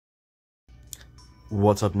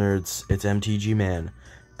What's up, nerds? It's MTG Man,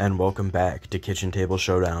 and welcome back to Kitchen Table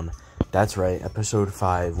Showdown. That's right, episode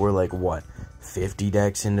 5. We're like, what, 50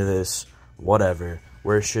 decks into this? Whatever.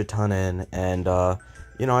 We're a shit ton in, and,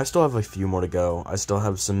 I still have a few more to go. I still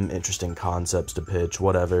have some interesting concepts to pitch,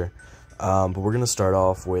 whatever. But we're gonna start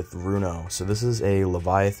off with Runo. So this is a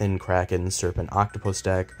Leviathan, Kraken, Serpent, Octopus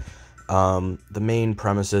deck. The main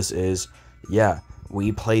premises is,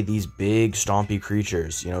 we play these big stompy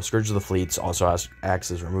creatures. Scourge of the Fleets also acts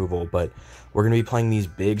as removal, but we're going to be playing these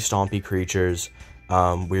big stompy creatures.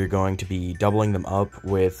 We're going to be doubling them up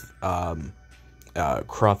with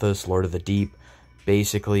Crothus, Lord of the Deep.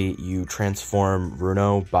 Basically, you transform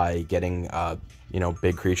Runo by getting,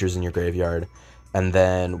 big creatures in your graveyard. And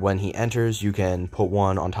then when he enters, you can put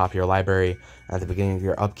one on top of your library. At the beginning of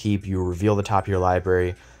your upkeep, you reveal the top of your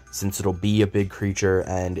library. Since it'll be a big creature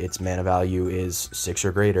and its mana value is 6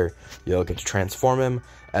 or greater, you'll get to transform him,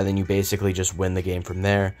 and then you basically just win the game from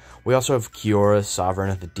there. We also have Kiora, Sovereign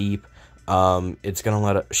of the Deep. She's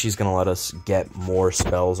gonna let us get more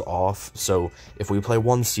spells off. So if we play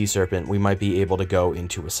one Sea Serpent, we might be able to go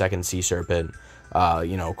into a second Sea Serpent,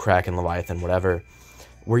 Kraken, Leviathan, whatever.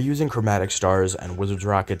 We're using Chromatic Stars and Wizard's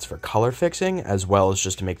Rockets for color fixing, as well as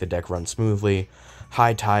just to make the deck run smoothly.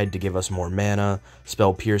 High Tide to give us more mana,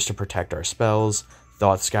 Spell Pierce to protect our spells,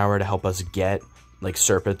 Thought Scour to help us get,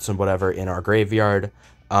 serpents and whatever in our graveyard,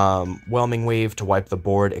 Whelming Wave to wipe the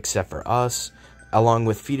board except for us, along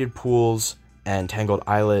with Feeded Pools and Tangled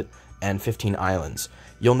Islet and 15 Islands.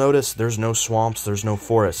 You'll notice there's no swamps, there's no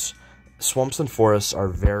forests. Swamps and forests are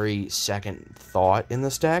very second thought in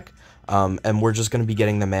this deck, and we're just going to be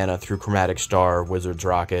getting the mana through Chromatic Star, Wizard's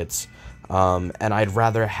Rockets, and I'd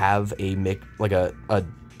rather have a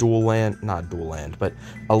dual land, not dual land, but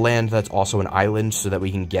a land that's also an island so that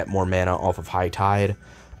we can get more mana off of High Tide.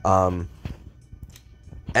 Anywho,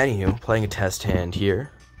 playing a test hand here.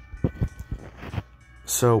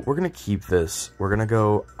 So we're going to keep this. We're going to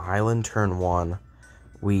go Island turn 1.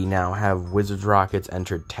 We now have Wizard's Rockets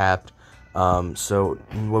entered tapped. So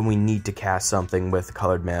when we need to cast something with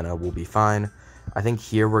colored mana, we'll be fine. I think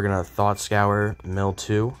here we're going to Thought Scour, mill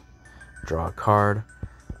 2. Draw a card,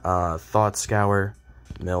 Thought Scour,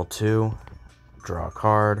 mill 2, draw a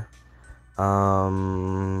card,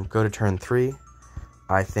 go to turn 3.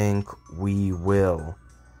 I think we will.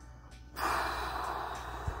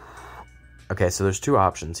 Okay, so there's two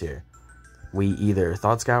options here. We either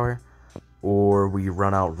Thought Scour, or we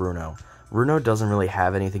run out Runo. Runo doesn't really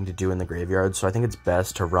have anything to do in the graveyard, so I think it's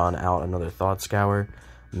best to run out another Thought Scour,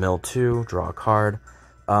 mill 2, draw a card.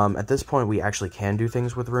 At this point, we actually can do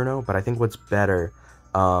things with Runo, but I think what's better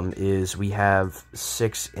is we have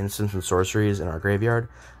 6 instants and sorceries in our graveyard.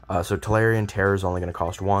 So Tolarian Terror is only going to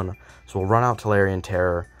cost 1. So we'll run out Tolarian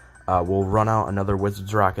Terror. We'll run out another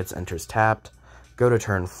Wizard's Rockets enters tapped. Go to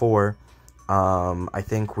turn 4. I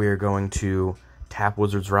think we're going to tap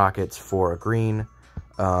Wizard's Rockets for a green.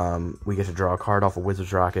 We get to draw a card off of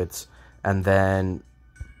Wizard's Rockets. And then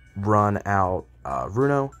run out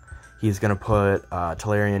Runo. He's going to put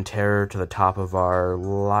Tolarian Terror to the top of our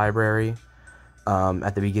library.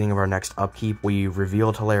 At the beginning of our next upkeep, we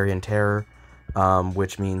reveal Tolarian Terror,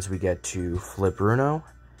 which means we get to flip Runo.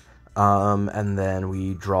 And then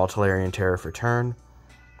we draw Tolarian Terror for turn.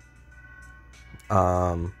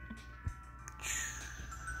 Sorry.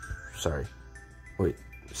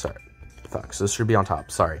 Fuck, so this should be on top.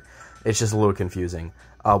 Sorry. It's just a little confusing.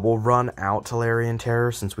 We'll run out Tolarian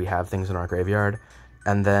Terror since we have things in our graveyard.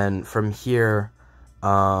 And then from here,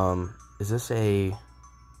 is this a...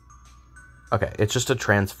 Okay, it's just a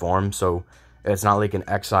transform, so it's not like an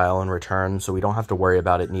exile and return, so we don't have to worry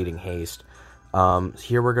about it needing haste.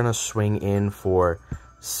 Here we're going to swing in for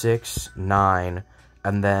 6, 9,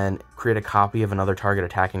 and then create a copy of another target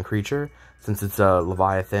attacking creature. Since it's a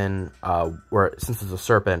Leviathan, or since it's a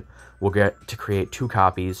Serpent, we'll get to create 2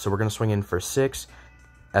 copies. So we're going to swing in for 6,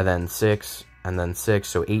 and then 6, and then 6,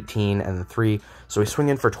 so 18, and then 3. So we swing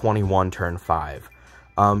in for 21 turn 5.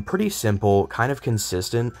 Pretty simple, kind of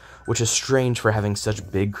consistent, which is strange for having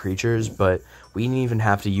such big creatures, but we didn't even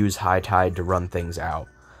have to use High Tide to run things out.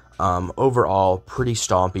 Overall, pretty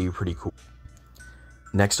stompy, pretty cool.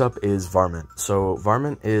 Next up is Varmint. So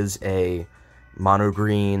Varmint is a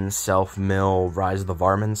mono-green, self-mill, Rise of the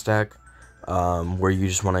Varmints deck, where you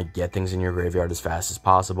just want to get things in your graveyard as fast as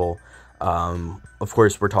possible. Of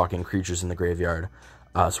course, we're talking creatures in the graveyard.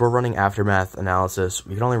 So we're running Aftermath Analysis.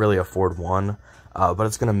 We can only really afford 1, but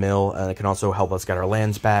it's going to mill, and it can also help us get our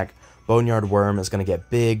lands back. Boneyard Worm is going to get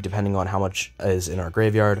big, depending on how much is in our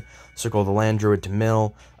graveyard. Circle of the Land Druid to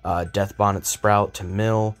mill. Death Bonnet Sprout to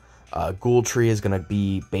mill. Ghoul Tree is going to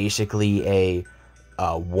be basically a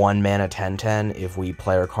 1 mana 10/10 if we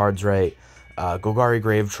play our cards right. Golgari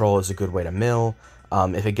Grave Troll is a good way to mill.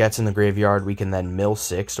 If it gets in the graveyard, we can then mill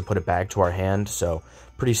 6 to put it back to our hand, so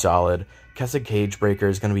pretty solid. Kessig Cagebreaker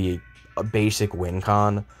is going to be a basic win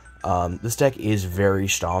con. This deck is very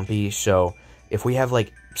stompy, so if we have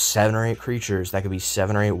like 7 or 8 creatures, that could be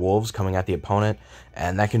 7 or 8 wolves coming at the opponent,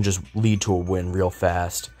 and that can just lead to a win real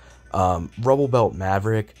fast. Rubble Belt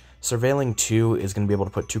Maverick, Surveilling 2 is going to be able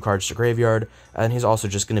to put 2 cards to graveyard, and he's also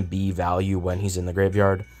just going to be value when he's in the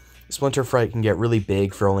graveyard. Splinter Fright can get really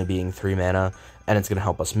big for only being 3 mana, and it's going to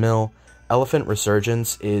help us mill. Elephant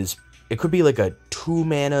Resurgence it could be like a 2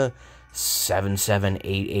 mana, 7/7,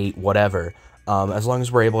 8/8, whatever, as long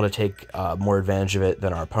as we're able to take more advantage of it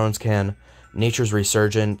than our opponents can. Nature's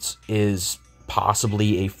Resurgence is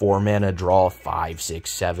possibly a 4 mana draw, 5,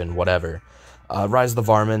 6, 7, whatever. Rise of the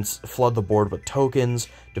Varmints, flood the board with tokens,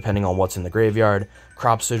 depending on what's in the graveyard.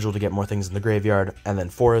 Crop Sigil to get more things in the graveyard, and then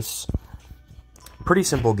Forests. Pretty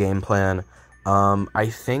simple game plan. I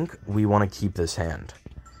think we want to keep this hand.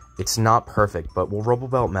 It's not perfect, but we'll Rubble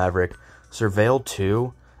Belt Maverick, Surveil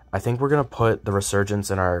 2. I think we're gonna put the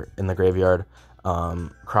Resurgence in the graveyard.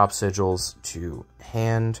 Crop Sigils to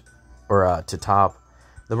hand, or to top.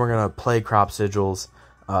 Then we're gonna play Crop Sigils.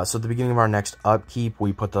 So at the beginning of our next upkeep,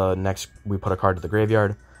 we put a card to the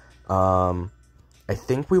graveyard. I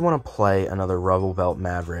think we want to play another Rubble Belt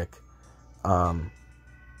Maverick.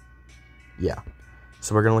 Yeah.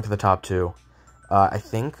 So we're gonna look at the top 2. I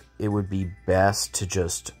think it would be best to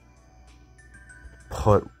just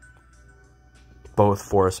put both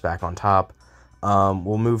forests back on top.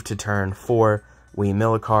 We'll move to turn 4. We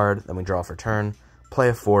mill a card, then we draw for turn. Play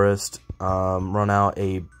a forest. Run out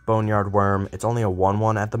a Boneyard Worm. It's only a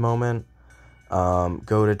 1/1 at the moment.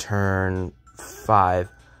 Go to turn 5.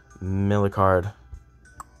 Mill a card.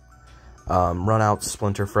 Run out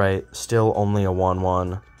Splinter Fright. Still only a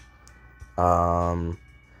 1/1.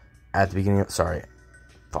 At the beginning of... Sorry.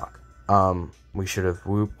 Fuck. We should have...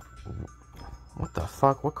 Whoop. What the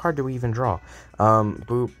fuck? What card do we even draw?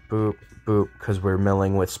 Boop, boop, boop. Because we're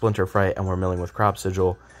milling with Splinter Fright and we're milling with Crop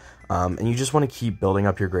Sigil. And you just want to keep building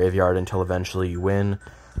up your graveyard until eventually you win.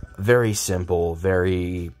 Very simple,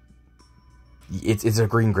 very... It's a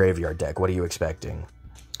green graveyard deck. What are you expecting?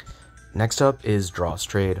 Next up is Dross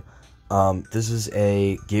Trade. This is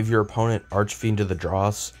a give your opponent Archfiend to the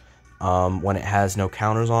Dross when it has no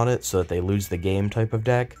counters on it so that they lose the game type of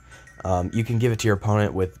deck. You can give it to your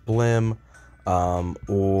opponent with Blim,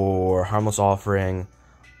 or Harmless Offering,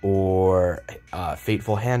 or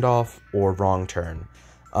Fateful Handoff, or Wrong Turn.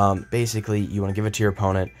 Basically, you want to give it to your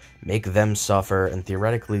opponent, make them suffer, and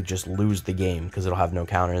theoretically just lose the game because it'll have no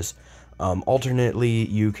counters. Alternately,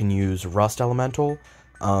 you can use Rust Elemental.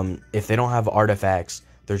 If they don't have artifacts,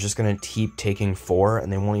 they're just going to keep taking 4,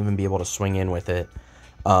 and they won't even be able to swing in with it.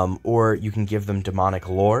 Or you can give them Demonic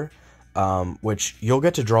Lore, which you'll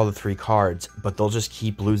get to draw the 3 cards, but they'll just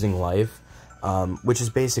keep losing life, which is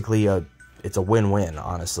basically it's a win-win,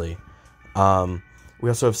 honestly. We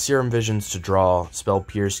also have Serum Visions to draw, Spell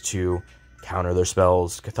Pierce to counter their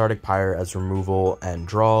spells, Cathartic Pyre as removal and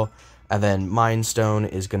draw, and then Mind Stone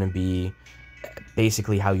is going to be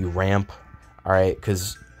basically how you ramp, alright,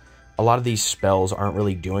 because a lot of these spells aren't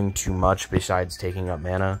really doing too much besides taking up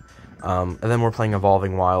mana. And then we're playing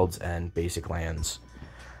Evolving Wilds and basic lands.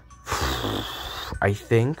 I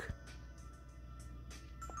think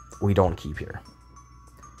we don't keep here.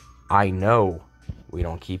 I know we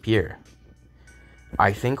don't keep here.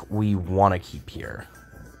 I think we want to keep here.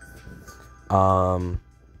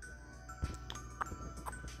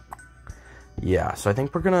 Yeah, so I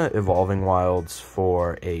think we're gonna Evolving Wilds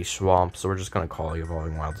for a swamp, so we're just gonna call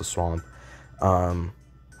Evolving Wilds a swamp. No,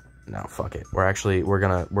 fuck it. We're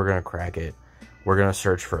gonna crack it. We're gonna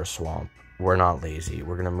search for a swamp. We're not lazy.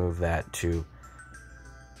 We're gonna move that to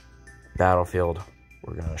battlefield.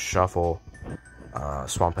 We're gonna shuffle.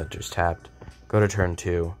 Swamp enters tapped. Go to turn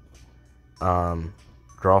 2.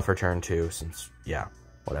 Draw for turn 2, since, yeah,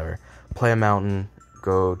 whatever. Play a mountain.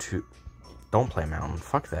 Don't play a mountain.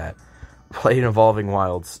 Fuck that. Play an Evolving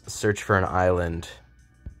Wilds. Search for an island.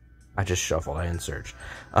 I just shuffled. I didn't search.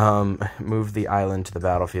 Move the island to the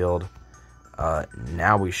battlefield.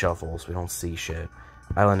 Now we shuffle, so we don't see shit.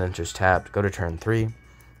 Island enters tapped. Go to turn 3.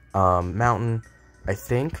 Mountain. I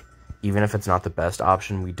think, even if it's not the best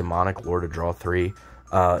option, we Demonic Lore to draw 3.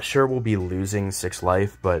 Sure, we'll be losing 6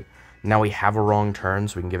 life, but now we have a wrong turn,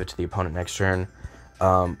 so we can give it to the opponent next turn.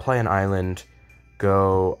 Play an island.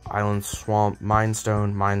 Go island, swamp, Mind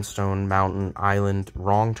Stone, mountain, island,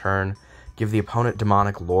 wrong turn. Give the opponent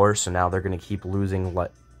Demonic Lore, so now they're going to keep losing.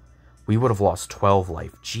 We would have lost 12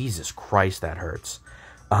 life. Jesus Christ, that hurts.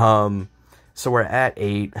 So we're at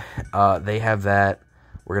 8. They have that.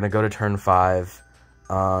 We're going to go to turn 5.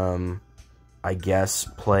 I guess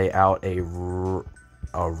play out a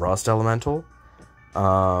Rust Elemental.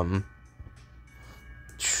 Go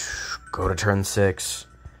to turn 6.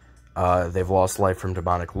 They've lost life from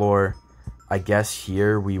Demonic Lore. I guess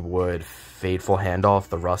here we would Fateful Handoff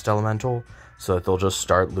the Rust Elemental, so that they'll just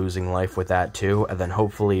start losing life with that too, and then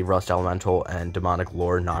hopefully Rust Elemental and Demonic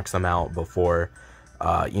Lore knocks them out before,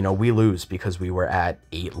 we lose, because we were at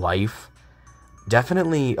 8 life.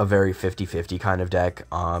 Definitely a very 50-50 kind of deck.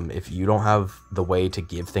 If you don't have the way to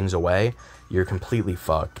give things away, you're completely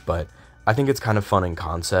fucked, but I think it's kind of fun in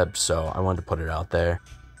concept, so I wanted to put it out there.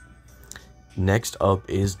 Next up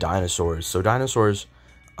is Dinosaurs. So Dinosaurs,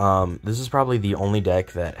 this is probably the only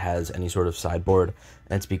deck that has any sort of sideboard,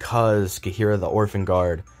 and it's because Kahira the Orphan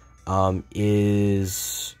Guard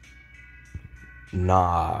is...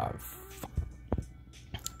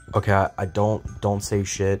 Okay, I don't say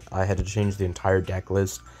shit. I had to change the entire deck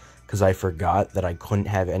list because I forgot that I couldn't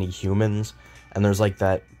have any humans, and there's like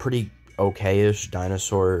that pretty okay-ish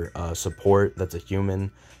dinosaur support that's a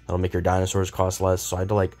human that'll make your dinosaurs cost less, so I had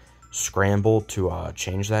to like scramble to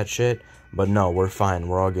change that shit, but no, we're fine,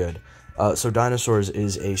 we're all good. So Dinosaurs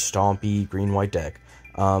is a stompy green-white deck.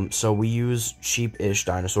 So we use cheap-ish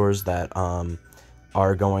dinosaurs that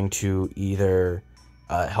are going to either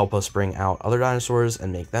help us bring out other dinosaurs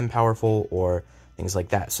and make them powerful, or things like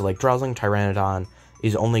that. So like Drowsing Pteranodon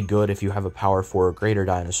is only good if you have a power 4 or greater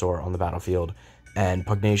dinosaur on the battlefield, and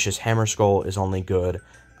Pugnacious Hammerskull is only good,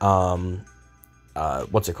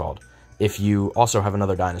 if you also have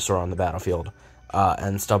another dinosaur on the battlefield.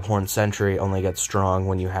 And Stubhorn Sentry only gets strong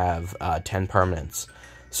when you have 10 permanents.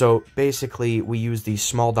 So basically, we use these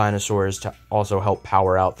small dinosaurs to also help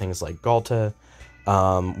power out things like Galta.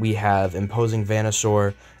 We have Imposing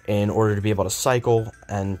Venusaur in order to be able to cycle,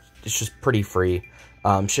 and it's just pretty free.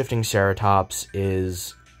 Shifting Ceratops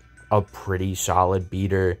is a pretty solid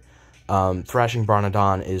beater. Thrashing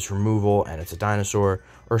Bronodon is removal, and it's a dinosaur.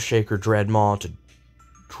 Or Shaker Dreadmaw to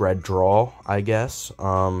Dread Draw, I guess.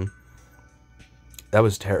 That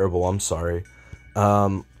was terrible, I'm sorry.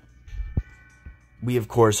 We, of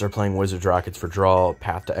course, are playing Wizard's Rockets for draw,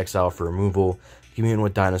 Path to Exile for removal, Commune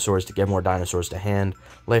with Dinosaurs to get more dinosaurs to hand,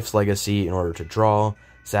 Life's Legacy in order to draw,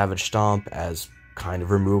 Savage Stomp as kind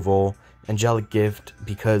of removal, Angelic Gift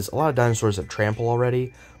because a lot of dinosaurs have Trample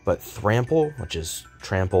already, but Thrample, which is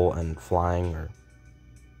Trample and Flying, or...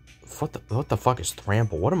 What the fuck is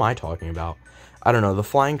Thrample? What am I talking about? I don't know, the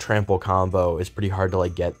Flying Trample combo is pretty hard to,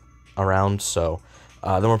 like, get around, so...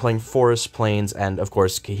 then we're playing Forest, Plains, and, of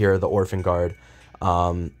course, Kahira the Orphan Guard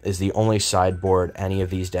is the only sideboard any of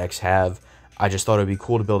these decks have. I just thought it would be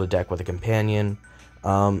cool to build a deck with a companion,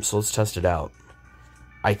 so let's test it out.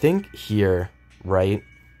 I think here, right,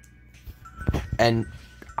 and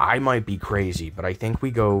I might be crazy, but I think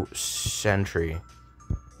we go Sentry,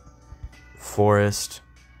 Forest,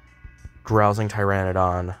 Drowsing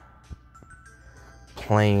Pteranodon,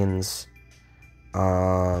 Plains,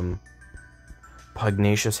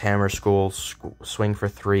 Pugnacious Hammerskull, swing for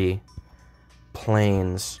 3,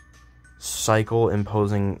 Plains, Cycle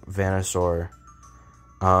Imposing Venusaur,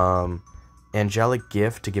 Angelic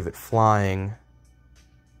Gift to give it flying,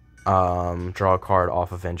 draw a card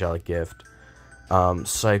off of Angelic Gift,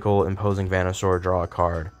 Cycle Imposing Venusaur, draw a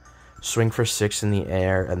card, swing for 6 in the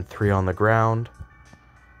air and 3 on the ground.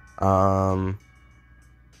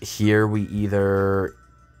 Here we either...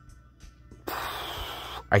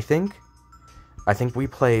 I think we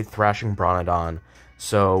play Thrashing Bronodon,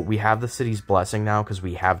 so we have the City's Blessing now because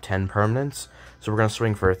we have 10 permanents, so we're going to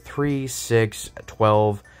swing for 3, 6,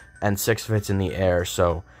 12, and 6 if it's in the air,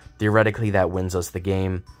 so theoretically that wins us the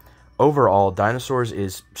game. Overall, Dinosaurs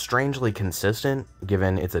is strangely consistent,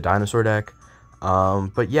 given it's a dinosaur deck,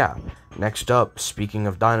 but yeah, next up, speaking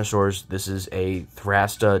of dinosaurs, this is a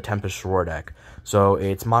Thrasta Tempest Roar deck, so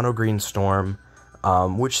it's Mono Green Storm,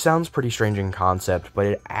 which sounds pretty strange in concept, but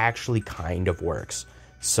it actually kind of works.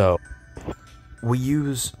 So, we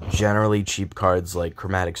use generally cheap cards like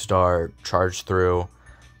Chromatic Star, Charge Through,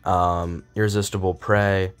 Irresistible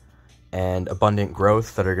Prey, and Abundant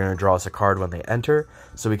Growth that are going to draw us a card when they enter,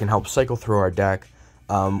 so we can help cycle through our deck.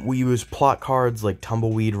 We use plot cards like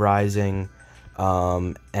Tumbleweed Rising,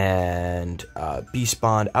 and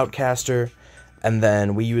Beastbond Outcaster, and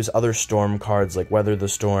then we use other storm cards like Weather the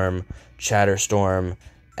Storm, Chatterstorm,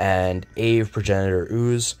 and Ave Progenitor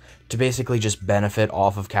Ooze to basically just benefit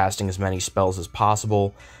off of casting as many spells as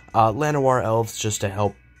possible. Llanowar Elves just to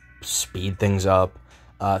help speed things up.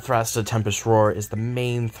 Thrasta Tempest Roar is the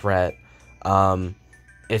main threat.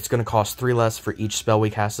 It's going to cost 3 less for each spell we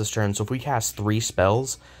cast this turn, so if we cast 3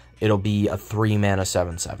 spells, it'll be a 3-mana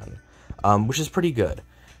 7/7, which is pretty good.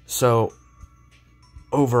 So,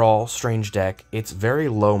 overall, strange deck. It's very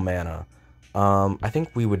low mana. I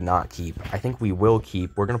think we would not keep. I think we will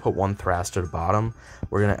keep. We're going to put 1 Thrast to the bottom.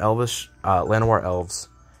 We're going to Llanowar Elves.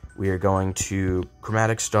 We are going to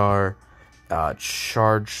Chromatic Star,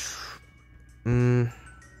 charge...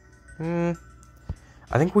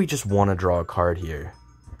 I think we just want to draw a card here.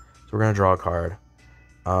 So we're going to draw a card.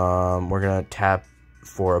 We're going to tap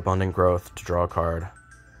for Abundant Growth to draw a card.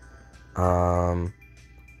 I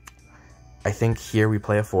think here we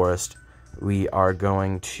play a forest. We are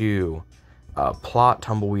going to plot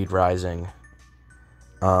Tumbleweed Rising.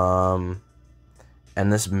 And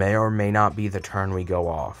this may or may not be the turn we go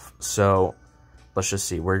off. So, let's just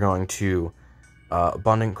see. We're going to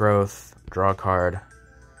Abundant Growth, draw a card.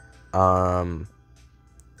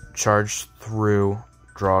 Charge through,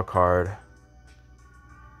 draw a card.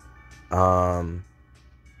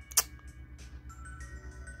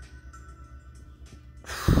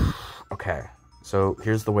 Okay, so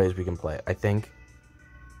here's the ways we can play it. I think...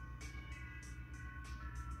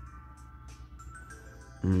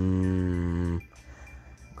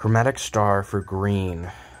 Chromatic Star for green.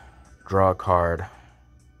 Draw a card.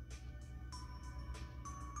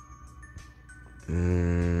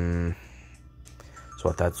 So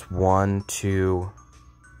what, that's 1, 2...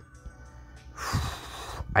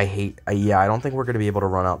 yeah, I don't think we're going to be able to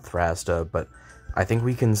run out Thrasta, but I think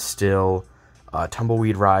we can still...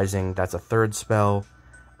 Tumbleweed Rising, that's a 3rd spell.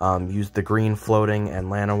 Use the green floating and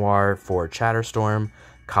Llanowar for Chatterstorm,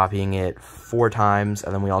 copying it 4 times,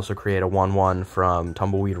 and then we also create a 1/1 from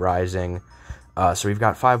Tumbleweed Rising. So we've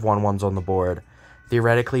got 5 1/1s on the board.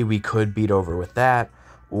 Theoretically, we could beat over with that,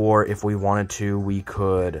 or if we wanted to, we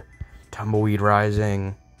could Tumbleweed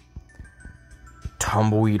Rising,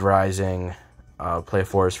 play a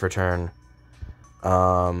forest for turn,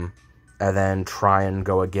 and then try and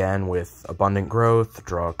go again with Abundant Growth,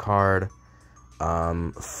 draw a card,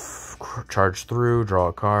 charge through, draw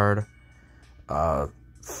a card,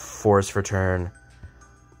 forest for turn,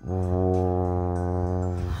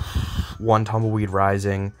 1 Tumbleweed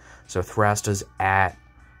Rising, so Thrasta's at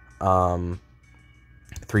 3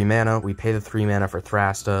 mana, we pay the 3 mana for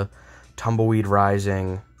Thrasta, Tumbleweed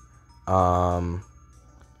Rising,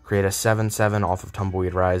 create a 7/7 off of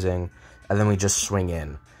Tumbleweed Rising, and then we just swing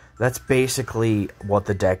in. That's basically what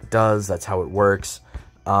the deck does. That's how it works.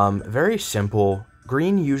 Very simple.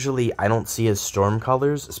 Green usually I don't see as storm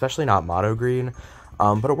colors, especially not Mono Green,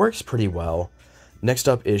 but it works pretty well. Next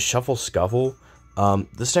up is Shuffle Scuffle.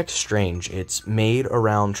 This deck's strange. It's made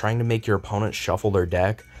around trying to make your opponent shuffle their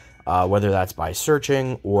deck, whether that's by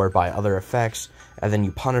searching or by other effects, and then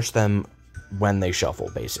you punish them when they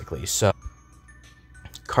shuffle, basically. So,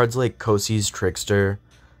 cards like Kosi's Trickster,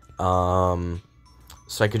 Psychogenic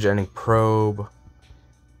Probe,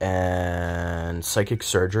 and Psychic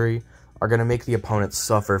Surgery are going to make the opponent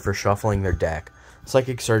suffer for shuffling their deck.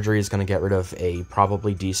 Psychic Surgery is going to get rid of a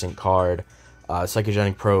probably decent card.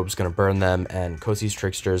 Psychogenic Probe is going to burn them, and Kosi's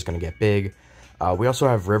Trickster is going to get big. We also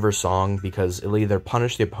have River Song, because it'll either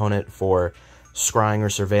punish the opponent for scrying or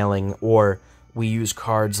surveilling, or we use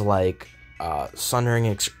cards like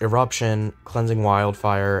Sundering Eruption, Cleansing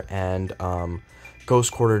Wildfire, and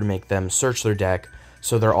Ghost Quarter to make them search their deck.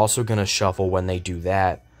 So they're also going to shuffle when they do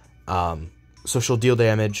that. So she'll deal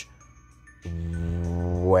damage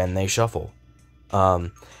when they shuffle.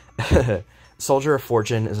 Soldier of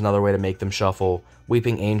Fortune is another way to make them shuffle.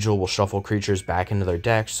 Weeping Angel will shuffle creatures back into their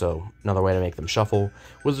deck, so another way to make them shuffle.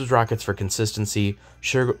 Wizard's Rockets for consistency.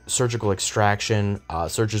 Surgical Extraction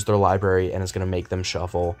searches their library and is going to make them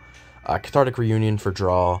shuffle. Cathartic Reunion for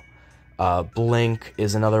draw. Blink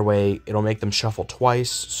is another way. It'll make them shuffle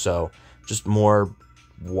twice, so just more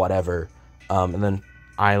whatever. And then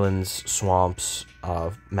islands, swamps,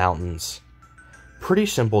 mountains. Pretty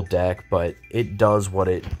simple deck, but it does what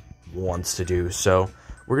it wants to do. So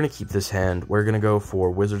we're going to keep this hand. We're going to go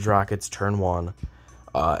for Wizard's Rockets, turn 1.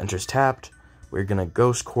 Enters tapped. We're going to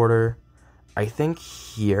Ghost Quarter. I think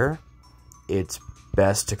here it's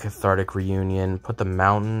best to Cathartic Reunion, put the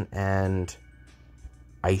mountain, and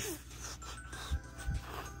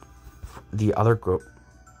the other to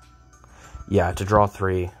draw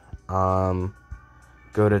 3.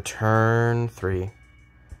 Go to turn 3.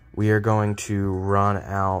 We are going to run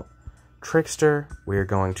out Trickster. We are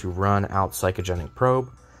going to run out Psychogenic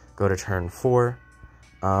Probe. Go to turn 4.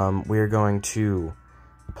 We are going to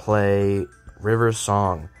play River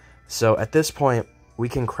Song. So at this point, we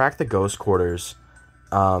can crack the Ghost Quarters,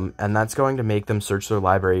 and that's going to make them search their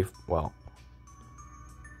library. Well,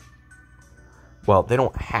 they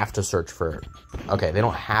don't have to search for... Okay, they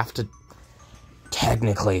don't have to...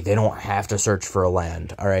 technically, they don't have to search for a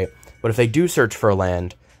land, alright? But if they do search for a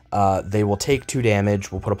land, they will take 2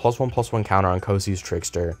 damage. We'll put a +1/+1 counter on Kosi's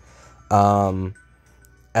Trickster. And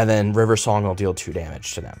then River Song will deal 2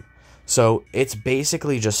 damage to them. So it's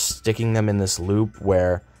basically just sticking them in this loop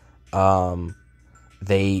where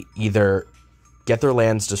they either get their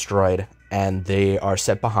lands destroyed and they are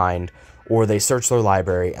set behind, or they search their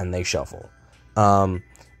library and they shuffle.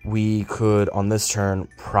 We could, on this turn,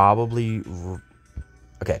 probably...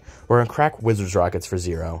 Okay, we're going to crack Wizard's Rockets for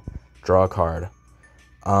 0. Draw a card.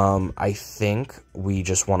 I think we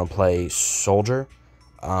just want to play Soldier,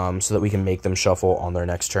 so that we can make them shuffle on their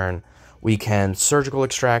next turn. We can Surgical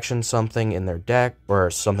Extraction something in their deck, or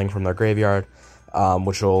something from their graveyard,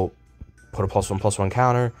 which will put a +1/+1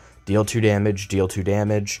 counter, deal 2 damage, deal 2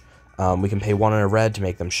 damage. We can pay 1 and a red to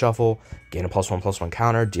make them shuffle, gain a +1/+1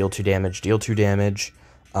 counter, deal 2 damage, deal 2 damage,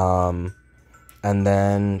 and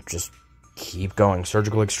then just keep going.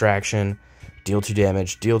 Surgical Extraction, deal 2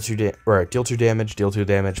 damage, deal 2 damage, deal 2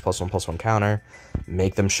 damage, +1/+1 counter,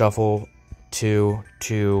 make them shuffle, 2,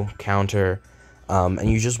 counter, and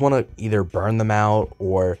you just want to either burn them out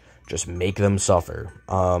or just make them suffer.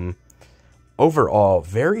 Overall,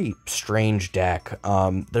 very strange deck.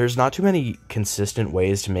 There's not too many consistent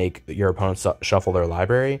ways to make your opponents shuffle their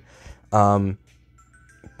library, but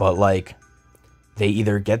like, they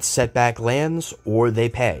either get setback lands or they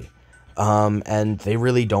pay, and they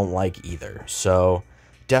really don't like either. So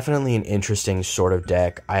definitely an interesting sort of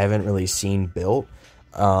deck I haven't really seen built,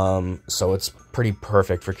 so it's pretty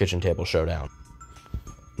perfect for Kitchen Table Showdown.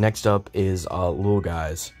 Next up is Lul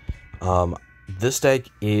Guys. This deck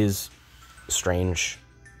is strange.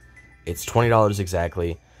 It's $20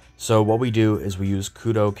 exactly. So what we do is we use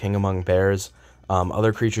Kudo, King Among Bears.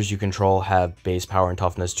 Other creatures you control have base power and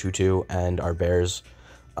toughness 2/2 and are bears.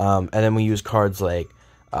 And then we use cards like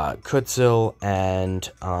Kutzil and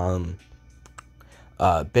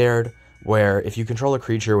Baird, where if you control a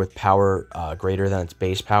creature with power greater than its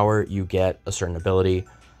base power, you get a certain ability,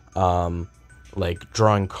 like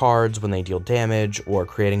drawing cards when they deal damage or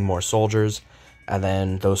creating more soldiers. And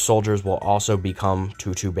then those soldiers will also become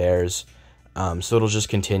 2/2 bears. So it'll just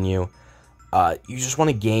continue. You just want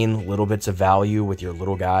to gain little bits of value with your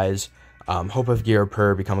little guys. Hope of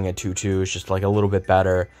Girapur becoming a 2/2 is just like a little bit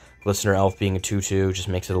better. Glistener Elf being a 2/2 just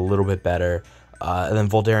makes it a little bit better. And then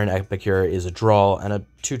Voldaren Epicure is a draw, and a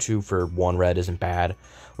 2/2 for 1 red isn't bad.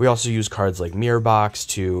 We also use cards like Mirror Box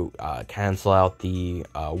to cancel out the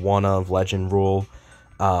 1 of Legend rule.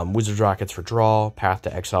 Wizard's Rockets for draw, Path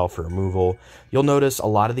to Exile for removal. You'll notice a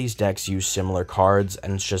lot of these decks use similar cards,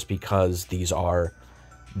 and it's just because these are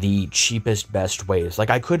the cheapest, best ways.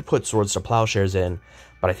 Like, I could put Swords to Plowshares in,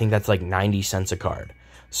 but I think that's like 90 cents a card.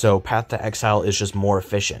 So Path to Exile is just more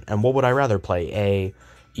efficient. And what would I rather play?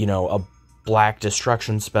 A Black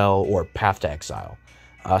Destruction spell or Path to Exile?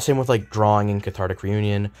 Same with like drawing and Cathartic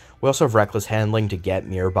Reunion. We also have Reckless Handling to get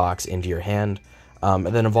Mirror Box into your hand. And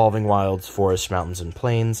then Evolving Wilds, Forests, Mountains, and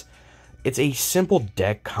Plains. It's a simple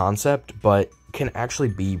deck concept, but can actually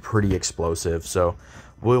be pretty explosive. So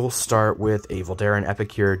we'll start with a Voldaren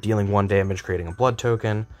Epicure, dealing 1 damage, creating a blood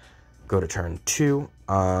token. Go to turn 2.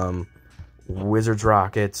 Wizard's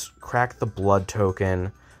Rockets, crack the blood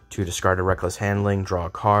token to discard a Reckless Handling, draw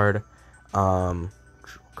a card.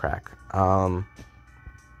 Crack.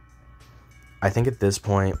 I think at this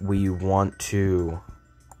point we want to...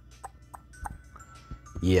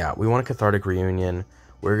 Yeah, we want a Cathartic Reunion.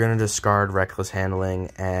 We're going to discard Reckless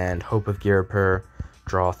Handling and Hope of Girapur,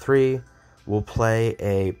 draw 3. We'll play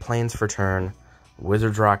a Plains for turn.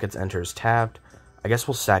 Wizard's Rockets enters tapped. I guess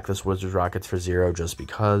we'll sack this Wizard's Rockets for 0 just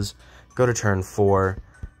because. Go to turn 4.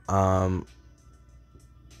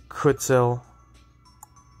 Kutzil.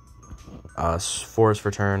 Forest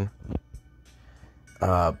for turn.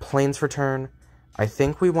 Plains for turn. I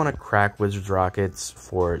think we want to crack Wizard's Rockets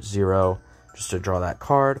for 0 just to draw that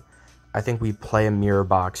card. I think we play a Mirror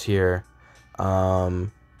Box here.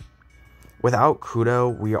 Without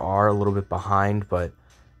Kudo, we are a little bit behind, but,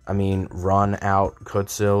 I mean, run out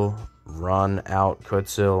Kutzil, run out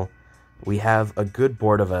Kutzil. We have a good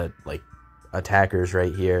board of, attackers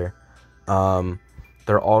right here.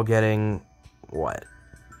 They're all getting, what?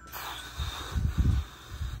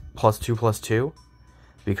 +2/+2?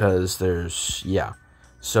 Because there's, yeah.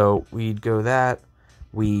 So, we'd go that.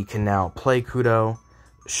 We can now play Kudo.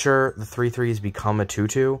 Sure, the 3/3s become a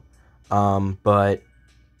 2/2, but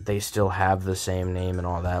they still have the same name and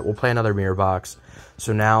all that. We'll play another Mirror Box.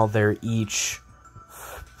 So now they're each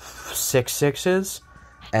 6/6s,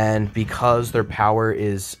 and because their power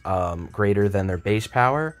is greater than their base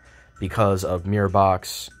power, because of Mirror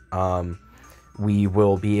Box, we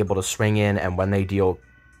will be able to swing in, and when they deal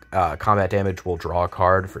combat damage, we'll draw a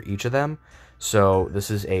card for each of them. So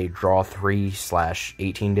this is a draw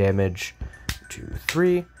 3/18 damage, 2,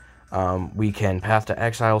 3. We can Path to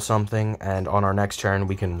Exile something, and on our next turn,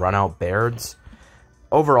 we can run out Bairds.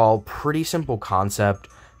 Overall, pretty simple concept.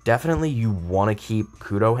 Definitely you want to keep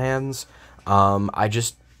Kudo hands.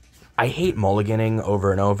 I hate mulliganing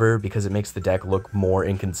over and over because it makes the deck look more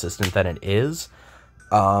inconsistent than it is.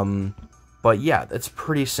 But yeah, it's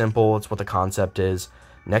pretty simple. It's what the concept is.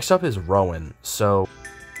 Next up is Rowan. So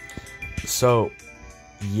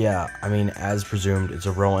yeah, I mean, as presumed, it's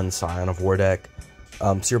a Rowan Scion of War deck.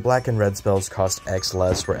 So your black and red spells cost X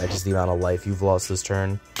less, where X is the amount of life you've lost this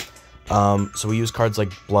turn. So we use cards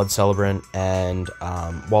like Blood Celebrant and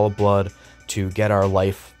Wall of Blood to get our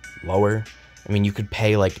life lower. I mean, you could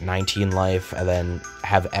pay like 19 life and then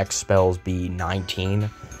have X spells be 19,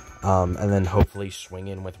 and then hopefully swing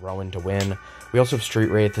in with Rowan to win. We also have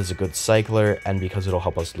Street Wraith as a good cycler, and because it'll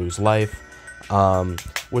help us lose life.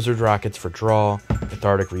 Wizard Rockets for draw,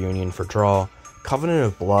 Cathartic Reunion for draw, Covenant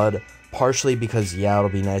of Blood, partially because, yeah,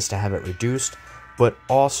 it'll be nice to have it reduced, but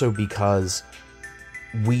also because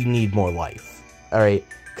we need more life, alright?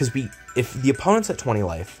 Because if the opponent's at 20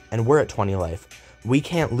 life, and we're at 20 life, we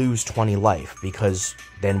can't lose 20 life, because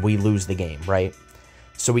then we lose the game, right?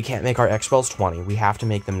 So we can't make our X spells 20, we have to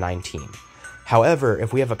make them 19. However,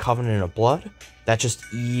 if we have a Covenant of Blood, that just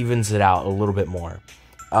evens it out a little bit more.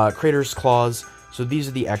 Crater's Claws, so these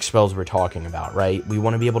are the X spells we're talking about, right? We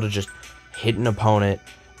want to be able to just hit an opponent,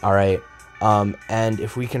 alright? And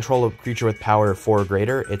if we control a creature with power 4 or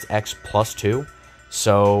greater, it's X plus 2,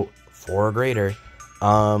 so 4 or greater,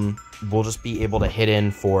 we'll just be able to hit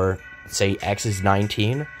in for, say, X is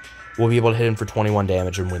 19, we'll be able to hit in for 21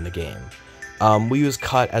 damage and win the game. We use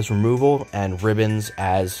Cut as removal and Ribbons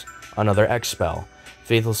as another X spell.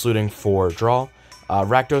 Faithless Looting for draw.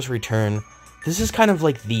 Rakdos Return. This is kind of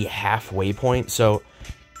like the halfway point. So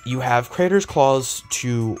you have Crater's Claws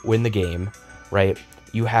to win the game, right?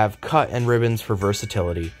 You have Cut and Ribbons for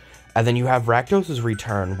versatility. And then you have Rakdos'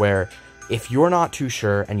 Return, where if you're not too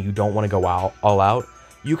sure and you don't want to go all out,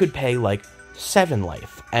 you could pay like 7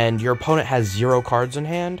 life, and your opponent has 0 cards in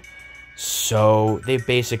hand, so they've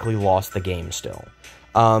basically lost the game still.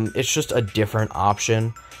 It's just a different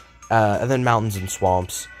option. And then Mountains and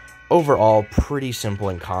Swamps. Overall, pretty simple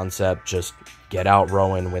in concept, just get out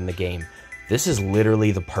Rowan, win the game. This is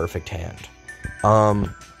literally the perfect hand. So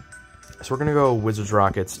we're going to go Wizards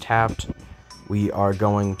Rockets tapped. We are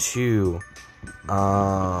going to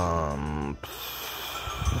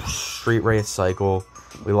Street Wraith cycle.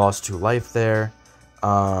 We lost 2 life there.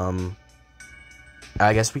 I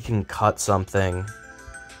guess we can cut something.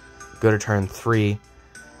 Go to turn 3.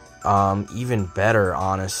 Even better,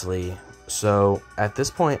 honestly. So, at this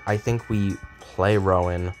point, I think we play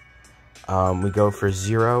Rowan. We go for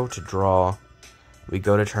 0 to draw. We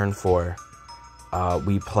go to turn 4.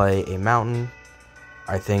 We play a Mountain.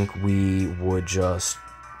 I think we would just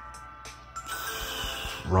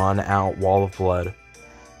run out Wall of Blood.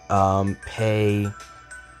 Pay...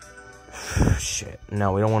 Shit.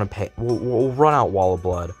 No, we don't want to pay... We'll run out Wall of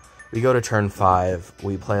Blood. We go to turn 5.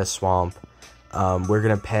 We play a Swamp. We're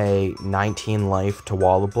going to pay 19 life to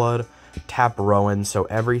Wall of Blood. Tap Rowan, so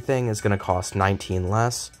everything is going to cost 19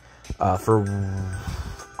 less. I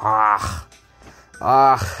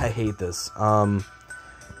hate this.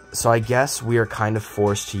 So I guess we are kind of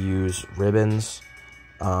forced to use Ribbons.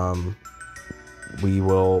 We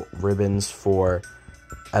will Ribbons for...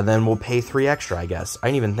 And then we'll pay 3 extra, I guess. I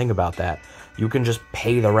didn't even think about that. You can just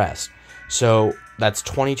pay the rest. So that's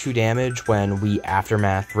 22 damage when we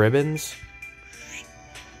Aftermath Ribbons.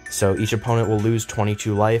 So each opponent will lose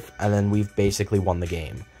 22 life, and then we've basically won the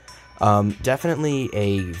game. Definitely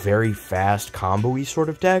a very fast combo-y sort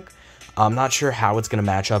of deck. I'm not sure how it's going to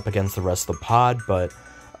match up against the rest of the pod, but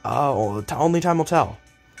only time will tell.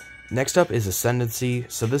 Next up is Ascendancy.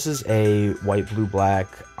 So this is a white, blue, black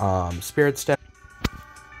Spirits deck.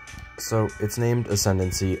 So it's named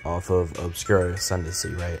Ascendancy off of Obscura Ascendancy,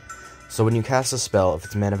 right? So when you cast a spell, if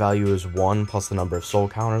its mana value is 1 plus the number of soul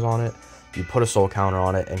counters on it, you put a soul counter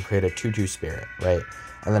on it and create a 2/2 spirit, right?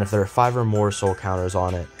 And then if there are 5 or more soul counters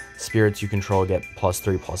on it, spirits you control get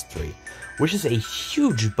 +3/+3, which is a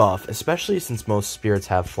huge buff, especially since most spirits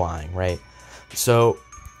have flying, right? So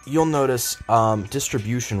you'll notice,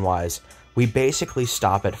 distribution-wise, we basically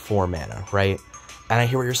stop at 4 mana, right? And I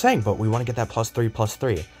hear what you're saying, but we want to get that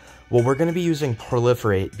 +3/+3. Well, we're going to be using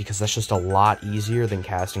Proliferate because that's just a lot easier than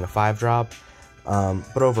casting a 5-drop.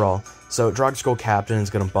 But overall, so Drogskol Captain is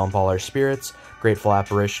going to bump all our spirits. Grateful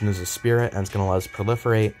Apparition is a spirit, and it's going to let us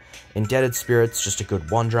proliferate. Indebted Spirit's just a good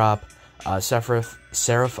 1-drop.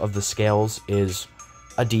 Seraph of the Scales is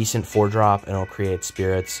a decent 4-drop, and it'll create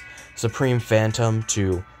spirits. Supreme Phantom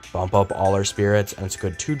to bump up all our spirits, and it's a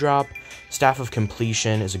good 2-drop. Staff of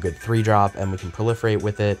Completion is a good 3-drop, and we can proliferate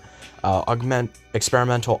with it.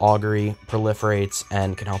 Experimental Augury proliferates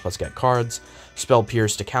and can help us get cards. Spell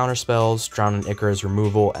Pierce to counter spells. Drown in Icarus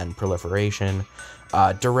removal and proliferation.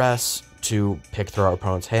 Duress to pick through our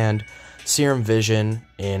opponent's hand. Serum Vision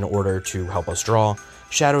in order to help us draw.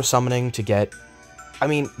 Shadow Summoning to get... I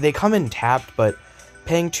mean, they come in tapped, but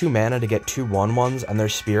paying 2 mana to get 2 1/1s and they're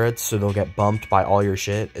spirits, so they'll get bumped by all your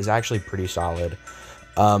shit, is actually pretty solid.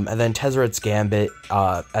 And then Tezzeret's Gambit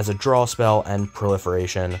as a draw spell and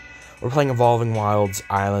proliferation. We're playing Evolving Wilds,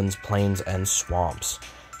 Islands, Plains, and Swamps.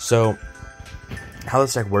 So, how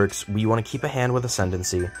this deck works, we want to keep a hand with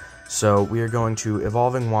Ascendancy. So, we are going to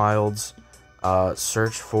Evolving Wilds,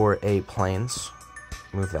 search for a Plains,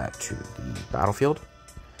 move that to the battlefield.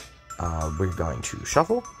 We're going to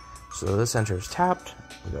Shuffle. So, this enters tapped.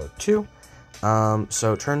 We go 2.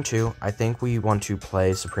 So, turn 2, I think we want to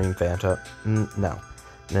play Supreme Phantom. No.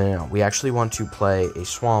 We actually want to play a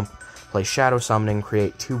Swamp, play Shadow Summoning,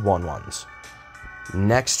 create 2 1/1s.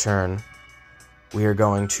 Next turn, we are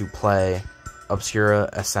going to play Obscura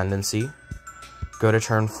Ascendancy. Go to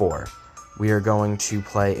turn 4. We are going to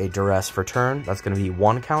play a Duress for turn. That's going to be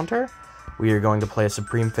 1 counter. We are going to play a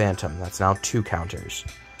Supreme Phantom. That's now 2 counters.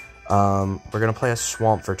 We're going to play a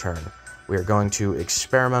Swamp for turn. We are going to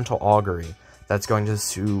Experimental Augury. That's going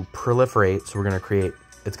to proliferate, so we're going to create...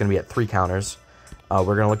 It's going to be at 3 counters.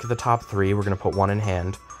 We're going to look at the top 3. We're going to put 1 in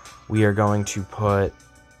hand. We are going to put...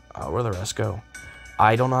 where the rest go?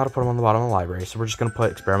 I don't know how to put them on the bottom of the library, so we're just going to put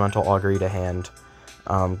Experimental Augury to hand.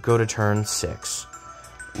 Go to turn 6.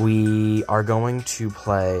 We are going to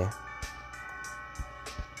play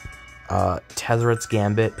Tezzeret's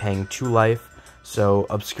Gambit, paying 2 life. So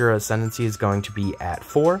Obscura Ascendancy is going to be at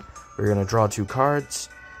 4. We're going to draw 2 cards.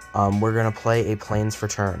 We're going to play a Plains for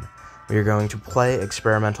turn. We are going to play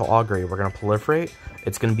Experimental Augury. We're going to proliferate.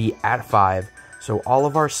 It's going to be at 5. So all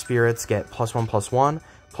of our spirits get +1/+1,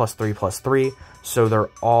 +3/+3. So they're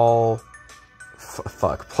all...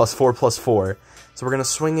 +4/+4. So we're going to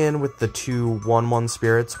swing in with the 2 1/1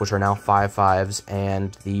 spirits, which are now 5/5s,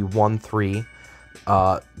 and the 1/3.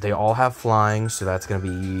 They all have flying, so that's going to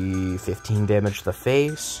be 15 damage to the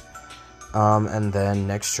face. And then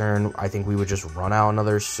next turn, I think we would just run out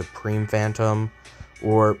another Supreme Phantom,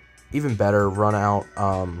 or even better, run out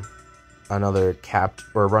another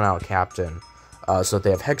run out a Captain, so that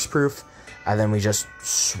they have hexproof, and then we just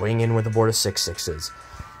swing in with a board of 6/6s.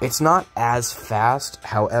 It's not as fast,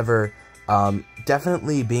 however,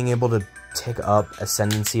 definitely being able to tick up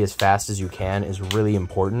Ascendancy as fast as you can is really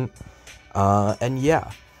important. And yeah,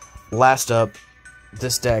 last up,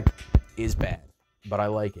 this deck is bad, but I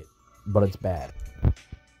like it, but it's bad.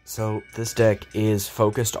 So this deck is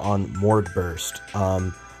focused on Morgue Burst.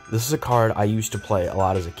 This is a card I used to play a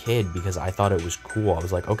lot as a kid because I thought it was cool. I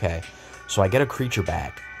was like, okay, so I get a creature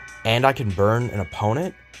back, and I can burn an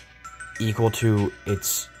opponent equal to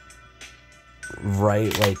its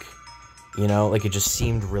right, like, you know, like, it just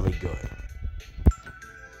seemed really good.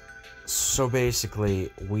 So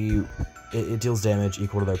basically, it deals damage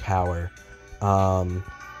equal to their power,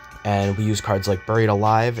 and we use cards like Buried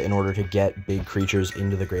Alive in order to get big creatures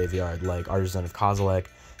into the graveyard, like Artisan of Kozilek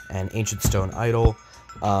and Ancient Stone Idol.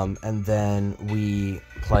 And then we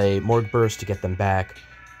play Morgue Burst to get them back,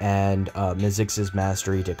 and Mizzix's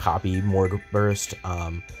Mastery to copy Morgue Burst.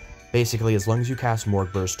 Basically, as long as you cast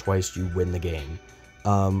Morgue Burst twice, you win the game.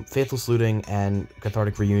 Faithless Looting and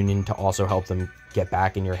Cathartic Reunion to also help them get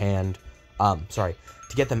back in your hand. To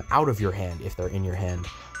get them out of your hand if they're in your hand.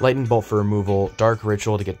 Lightning Bolt for removal, Dark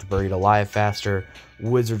Ritual to get to Buried Alive faster,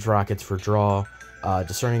 Wizard's Rockets for draw,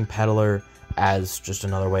 Discerning Peddler as just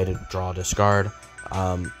another way to draw discard.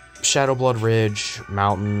 Shadowblood Ridge,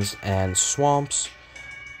 Mountains, and Swamps.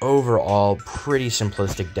 Overall, pretty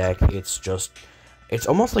simplistic deck. It's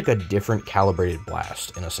almost like a different Calibrated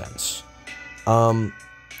Blast, in a sense.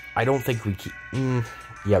 I don't think we keep...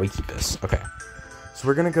 yeah, we keep this. Okay. So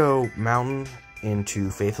we're gonna go Mountain into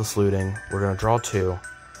Faithless Looting. We're gonna draw 2.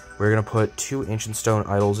 We're gonna put 2 Ancient Stone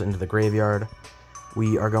Idols into the graveyard.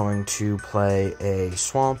 We are going to play a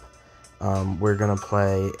Swamp. We're gonna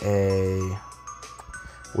play a...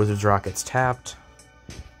 Wizard's Rockets tapped.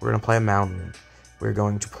 We're going to play a Mountain. We're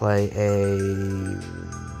going to play a...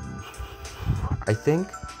 I think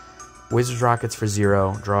Wizard's Rockets for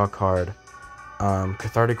 0, draw a card.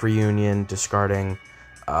 Cathartic Reunion, discarding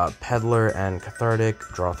Peddler and Cathartic,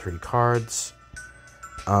 draw 3 cards.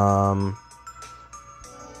 Go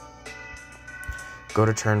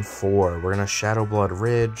to turn 4. We're going to Shadowblood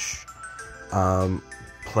Ridge.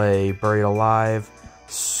 Play Buried Alive,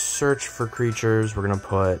 search for creatures. We're going to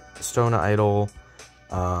put Stone Idol,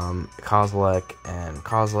 Kozilek, and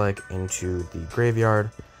Kozilek into the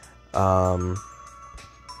graveyard. Go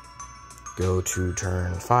to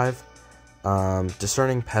turn 5.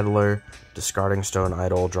 Discerning Peddler, discarding Stone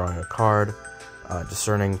Idol, drawing a card.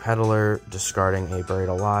 Discerning Peddler, discarding a Buried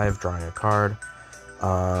Alive, drawing a card.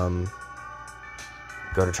 Go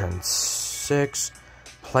to turn 6.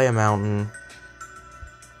 Play a Mountain.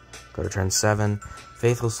 Go to turn 7.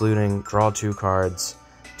 Faithless Looting, draw 2 cards.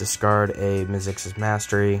 Discard a Mizzix's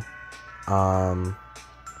Mastery. Go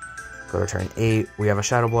to turn 8. We have a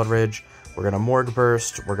Shadow Blood Ridge. We're going to Morgue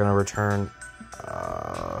Burst. We're going to return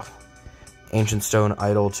Ancient Stone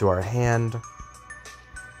Idol to our hand,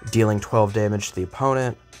 dealing 12 damage to the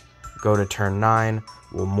opponent. Go to turn 9.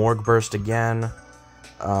 We'll Morgue Burst again.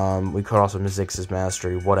 We could also Mizzix's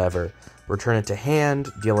Mastery, whatever. Return it to hand,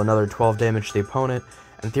 deal another 12 damage to the opponent,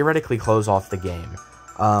 and theoretically close off the game.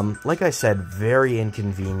 Like I said, very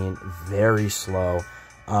inconvenient, very slow.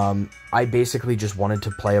 I basically just wanted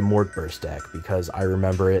to play a Morgue Burst deck because I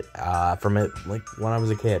remember it from it like when I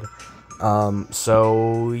was a kid.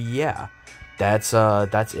 So yeah, that's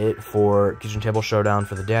it for Kitchen Table Showdown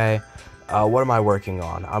for the day. What am I working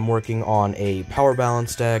on? I'm working on a Power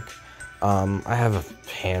Balance deck. I have a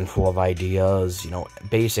handful of ideas, you know,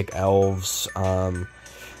 basic elves,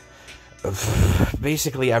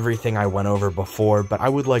 basically everything I went over before, but I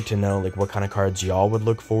would like to know, like, what kind of cards y'all would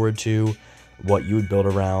look forward to, what you would build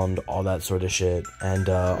around, all that sort of shit, and,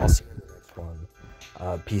 I'll see you in the next one.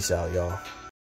 Peace out, y'all.